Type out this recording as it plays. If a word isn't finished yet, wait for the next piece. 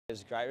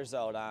was a great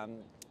result.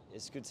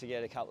 It's good to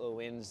get a couple of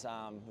wins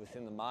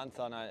within the month.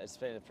 I know it's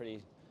been a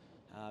pretty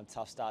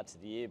tough start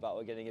to the year, but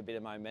we're getting a bit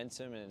of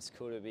momentum, and it's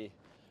cool to be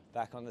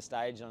back on the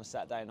stage on a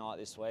Saturday night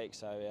this week.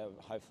 So yeah,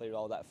 hopefully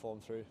roll that form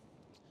through.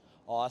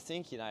 Oh, I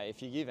think,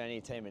 if you give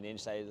any team an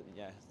inch, they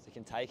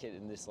can take it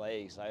in this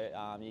league.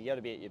 So you got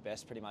to be at your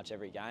best pretty much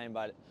every game.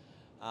 But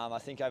I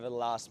think over the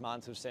last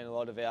month we've seen a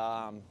lot of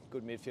our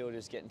good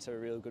midfielders get into a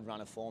real good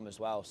run of form as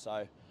well.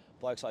 So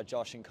blokes like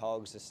Josh and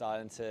Cogs are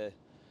starting to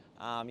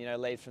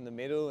lead from the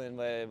middle, and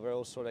we're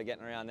all sort of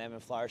getting around them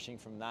and flourishing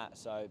from that.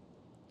 So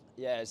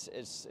yeah,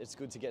 it's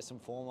good to get some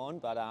form on,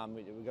 but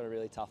we've got a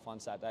really tough one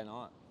Saturday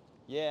night.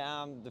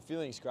 Yeah, the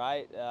feeling's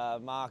great.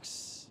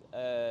 Mark's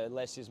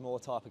less is more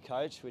type of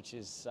coach, which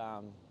is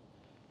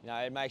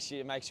it makes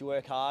you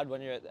work hard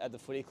when you're at the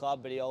footy club,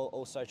 but he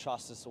also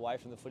trusts us away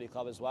from the footy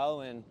club as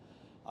well. And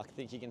I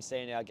think you can see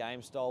in our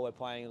game style we're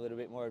playing a little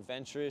bit more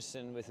adventurous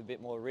and with a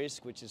bit more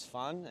risk, which is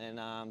fun. And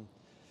I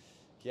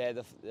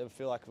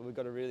feel like we've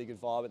got a really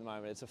good vibe at the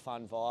moment. It's a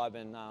fun vibe,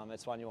 and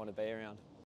it's one you want to be around.